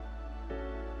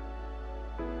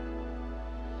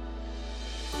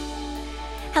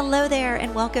Hello there,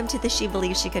 and welcome to the She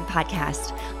Believes She Could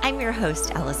podcast. I'm your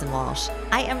host, Allison Walsh.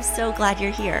 I am so glad you're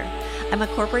here. I'm a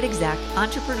corporate exec,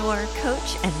 entrepreneur,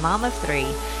 coach, and mom of three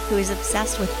who is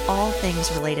obsessed with all things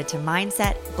related to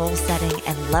mindset, goal setting,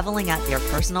 and leveling up your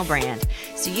personal brand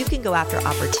so you can go after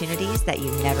opportunities that you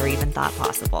never even thought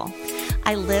possible.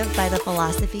 I live by the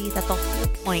philosophy that the whole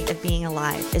point of being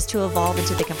alive is to evolve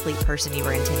into the complete person you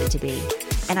were intended to be.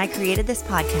 And I created this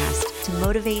podcast to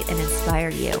motivate and inspire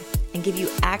you and give you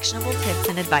actionable tips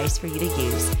and advice for you to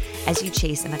use as you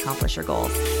chase and accomplish your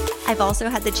goals. I've also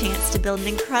had the chance to build an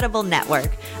incredible network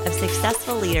of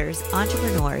successful leaders,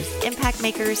 entrepreneurs, impact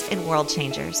makers, and world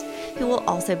changers who will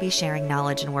also be sharing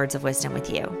knowledge and words of wisdom with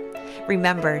you.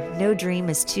 Remember, no dream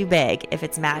is too big if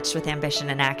it's matched with ambition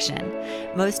and action.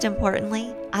 Most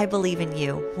importantly, I believe in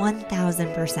you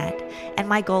 1000%, and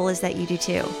my goal is that you do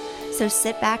too. So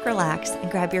sit back, relax, and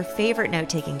grab your favorite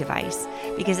note-taking device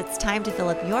because it's time to fill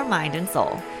up your mind and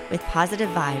soul with positive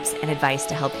vibes and advice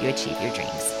to help you achieve your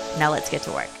dreams. Now let's get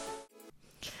to work.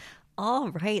 All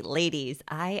right, ladies,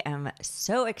 I am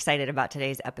so excited about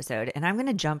today's episode, and I'm going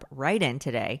to jump right in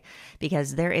today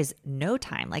because there is no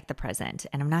time like the present,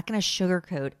 and I'm not going to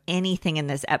sugarcoat anything in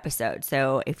this episode.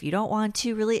 So if you don't want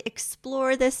to really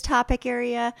explore this topic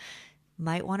area,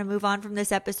 might want to move on from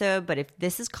this episode, but if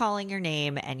this is calling your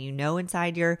name and you know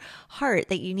inside your heart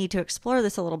that you need to explore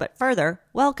this a little bit further,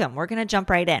 welcome. We're going to jump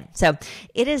right in. So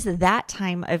it is that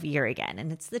time of year again,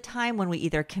 and it's the time when we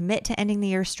either commit to ending the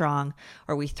year strong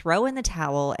or we throw in the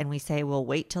towel and we say we'll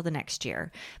wait till the next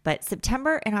year. But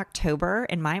September and October,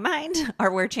 in my mind, are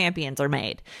where champions are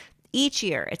made. Each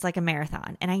year, it's like a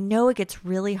marathon, and I know it gets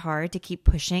really hard to keep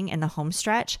pushing in the home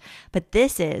stretch, but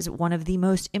this is one of the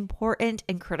most important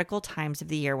and critical times of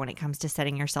the year when it comes to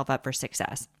setting yourself up for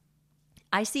success.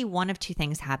 I see one of two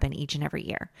things happen each and every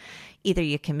year. Either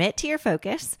you commit to your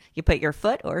focus, you put your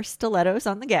foot or stilettos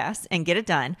on the gas and get it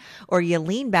done, or you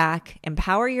lean back,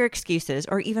 empower your excuses,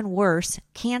 or even worse,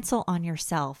 cancel on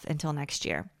yourself until next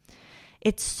year.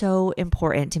 It's so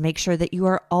important to make sure that you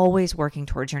are always working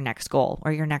towards your next goal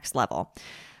or your next level.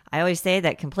 I always say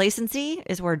that complacency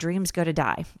is where dreams go to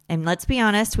die. And let's be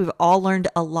honest, we've all learned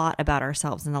a lot about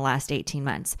ourselves in the last 18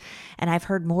 months. And I've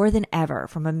heard more than ever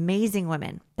from amazing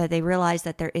women that they realize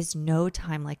that there is no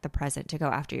time like the present to go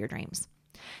after your dreams.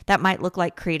 That might look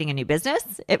like creating a new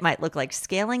business. It might look like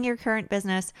scaling your current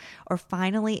business or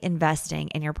finally investing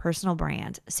in your personal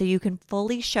brand so you can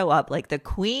fully show up like the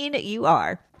queen you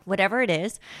are. Whatever it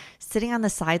is, sitting on the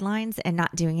sidelines and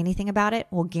not doing anything about it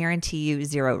will guarantee you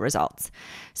zero results.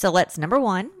 So let's, number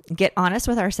one, get honest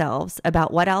with ourselves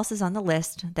about what else is on the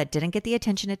list that didn't get the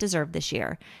attention it deserved this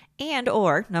year. And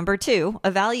or number two,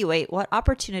 evaluate what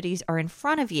opportunities are in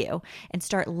front of you and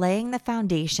start laying the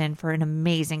foundation for an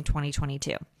amazing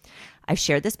 2022. I've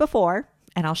shared this before,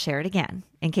 and I'll share it again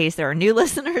in case there are new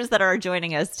listeners that are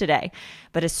joining us today.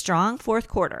 But a strong fourth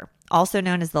quarter, also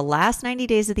known as the last 90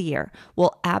 days of the year,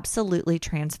 will absolutely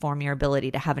transform your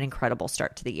ability to have an incredible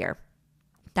start to the year.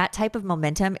 That type of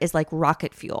momentum is like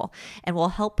rocket fuel and will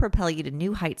help propel you to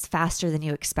new heights faster than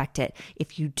you expected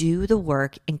if you do the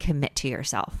work and commit to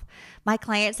yourself. My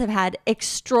clients have had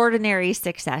extraordinary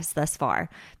success thus far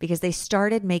because they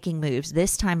started making moves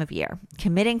this time of year,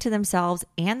 committing to themselves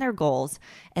and their goals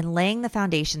and laying the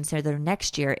foundation so their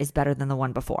next year is better than the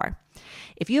one before.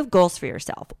 If you have goals for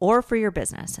yourself or for your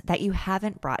business that you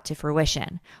haven't brought to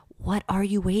fruition, what are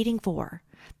you waiting for?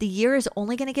 The year is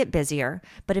only going to get busier,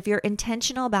 but if you're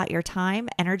intentional about your time,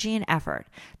 energy, and effort,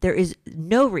 there is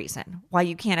no reason why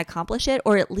you can't accomplish it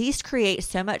or at least create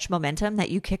so much momentum that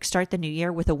you kickstart the new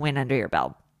year with a win under your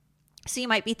belt. So you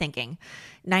might be thinking,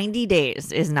 90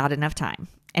 days is not enough time.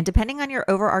 And depending on your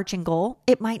overarching goal,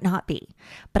 it might not be.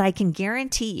 But I can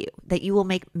guarantee you that you will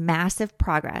make massive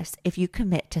progress if you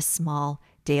commit to small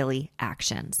daily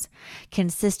actions.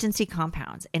 Consistency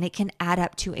compounds, and it can add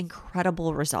up to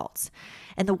incredible results.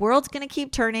 And the world's going to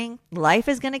keep turning. Life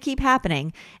is going to keep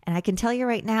happening. And I can tell you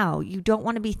right now, you don't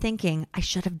want to be thinking, I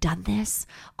should have done this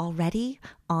already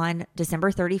on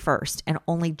December 31st and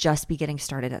only just be getting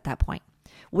started at that point.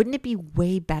 Wouldn't it be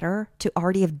way better to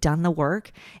already have done the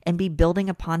work and be building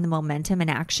upon the momentum and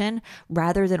action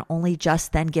rather than only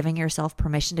just then giving yourself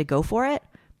permission to go for it?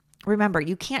 Remember,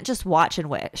 you can't just watch and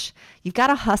wish. You've got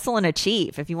to hustle and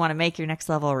achieve if you want to make your next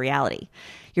level a reality.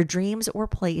 Your dreams were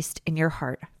placed in your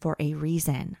heart for a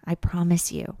reason. I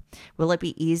promise you. Will it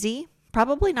be easy?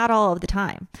 Probably not all of the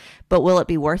time. But will it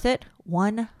be worth it?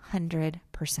 100%.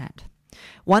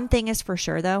 One thing is for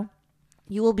sure, though.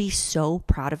 You will be so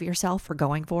proud of yourself for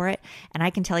going for it. And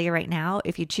I can tell you right now,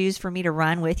 if you choose for me to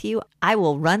run with you, I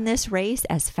will run this race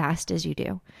as fast as you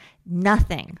do.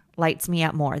 Nothing lights me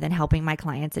up more than helping my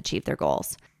clients achieve their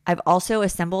goals. I've also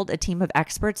assembled a team of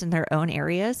experts in their own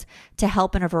areas to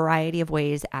help in a variety of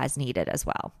ways as needed as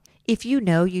well. If you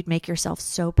know you'd make yourself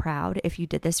so proud if you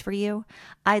did this for you,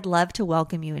 I'd love to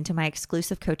welcome you into my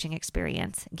exclusive coaching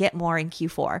experience, Get More in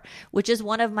Q4, which is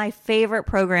one of my favorite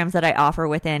programs that I offer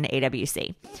within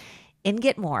AWC. In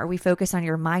Get More, we focus on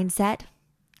your mindset,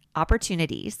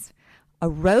 opportunities, a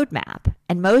roadmap,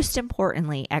 and most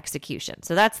importantly, execution.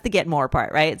 So that's the Get More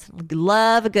part, right?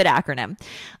 Love a good acronym.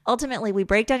 Ultimately, we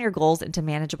break down your goals into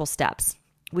manageable steps.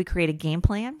 We create a game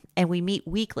plan and we meet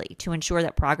weekly to ensure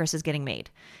that progress is getting made.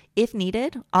 If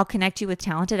needed, I'll connect you with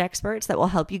talented experts that will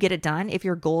help you get it done if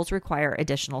your goals require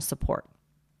additional support.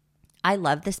 I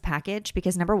love this package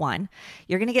because number one,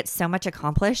 you're going to get so much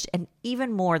accomplished and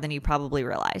even more than you probably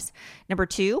realize. Number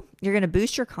two, you're going to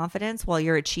boost your confidence while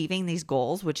you're achieving these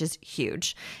goals, which is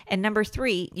huge. And number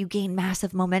three, you gain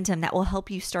massive momentum that will help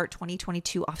you start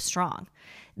 2022 off strong.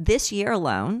 This year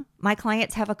alone, my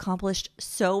clients have accomplished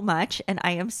so much, and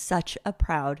I am such a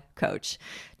proud coach.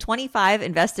 25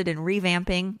 invested in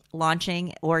revamping,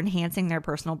 launching, or enhancing their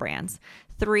personal brands.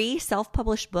 3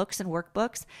 self-published books and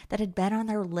workbooks that had been on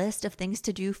their list of things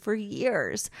to do for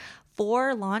years.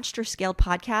 4 launched or scaled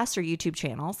podcasts or YouTube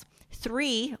channels.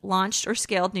 3 launched or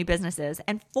scaled new businesses,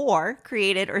 and 4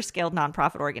 created or scaled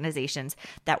nonprofit organizations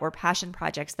that were passion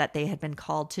projects that they had been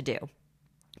called to do.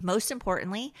 Most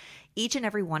importantly, each and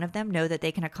every one of them know that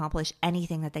they can accomplish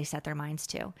anything that they set their minds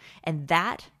to. And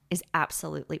that is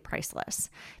absolutely priceless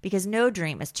because no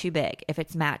dream is too big if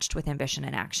it's matched with ambition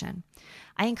and action.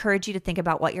 I encourage you to think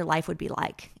about what your life would be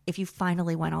like if you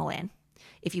finally went all in,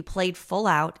 if you played full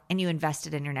out and you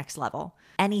invested in your next level.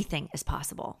 Anything is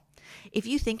possible. If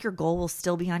you think your goal will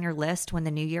still be on your list when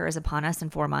the new year is upon us in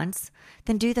 4 months,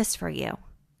 then do this for you.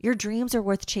 Your dreams are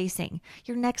worth chasing.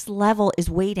 Your next level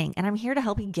is waiting, and I'm here to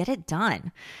help you get it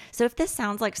done. So if this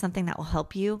sounds like something that will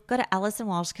help you, go to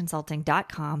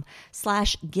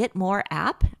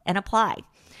AllisonWalshConsulting.com/getmoreapp and apply.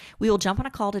 We will jump on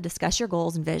a call to discuss your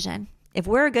goals and vision. If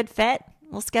we're a good fit,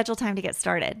 we'll schedule time to get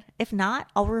started. If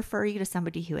not, I'll refer you to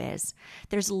somebody who is.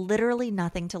 There's literally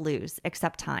nothing to lose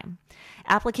except time.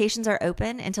 Applications are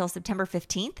open until September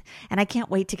 15th, and I can't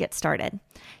wait to get started.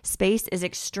 Space is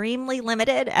extremely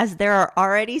limited as there are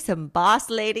already some boss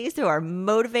ladies who are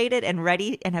motivated and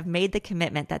ready and have made the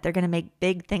commitment that they're going to make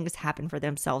big things happen for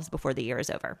themselves before the year is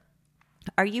over.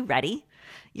 Are you ready?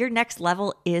 Your next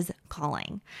level is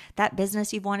calling. That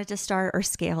business you've wanted to start or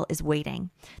scale is waiting.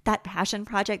 That passion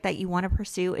project that you want to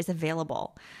pursue is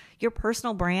available. Your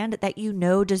personal brand that you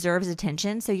know deserves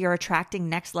attention, so you're attracting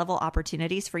next level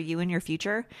opportunities for you in your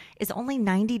future, is only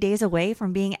 90 days away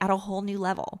from being at a whole new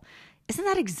level. Isn't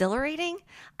that exhilarating?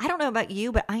 I don't know about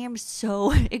you, but I am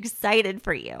so excited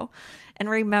for you. And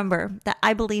remember that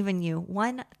I believe in you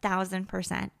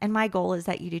 1,000%, and my goal is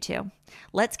that you do too.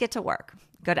 Let's get to work.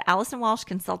 Go to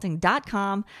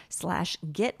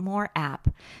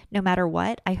AllisonWalshConsulting.com/getmoreapp. No matter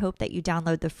what, I hope that you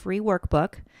download the free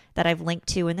workbook that I've linked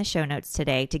to in the show notes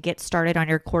today to get started on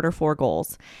your Q4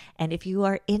 goals. And if you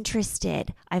are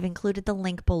interested, I've included the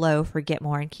link below for Get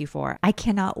More in Q4. I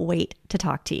cannot wait to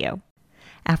talk to you.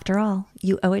 After all,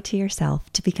 you owe it to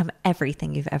yourself to become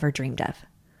everything you've ever dreamed of.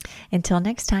 Until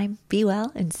next time, be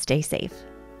well and stay safe.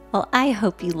 Well, I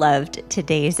hope you loved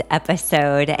today's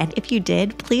episode. And if you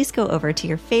did, please go over to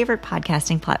your favorite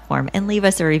podcasting platform and leave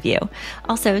us a review.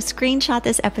 Also, screenshot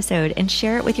this episode and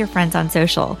share it with your friends on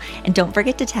social. And don't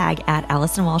forget to tag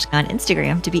 @AllisonWalsh on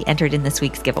Instagram to be entered in this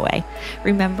week's giveaway.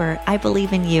 Remember, I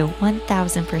believe in you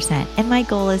 1,000%, and my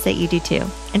goal is that you do too.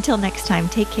 Until next time,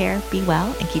 take care, be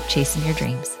well, and keep chasing your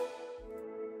dreams.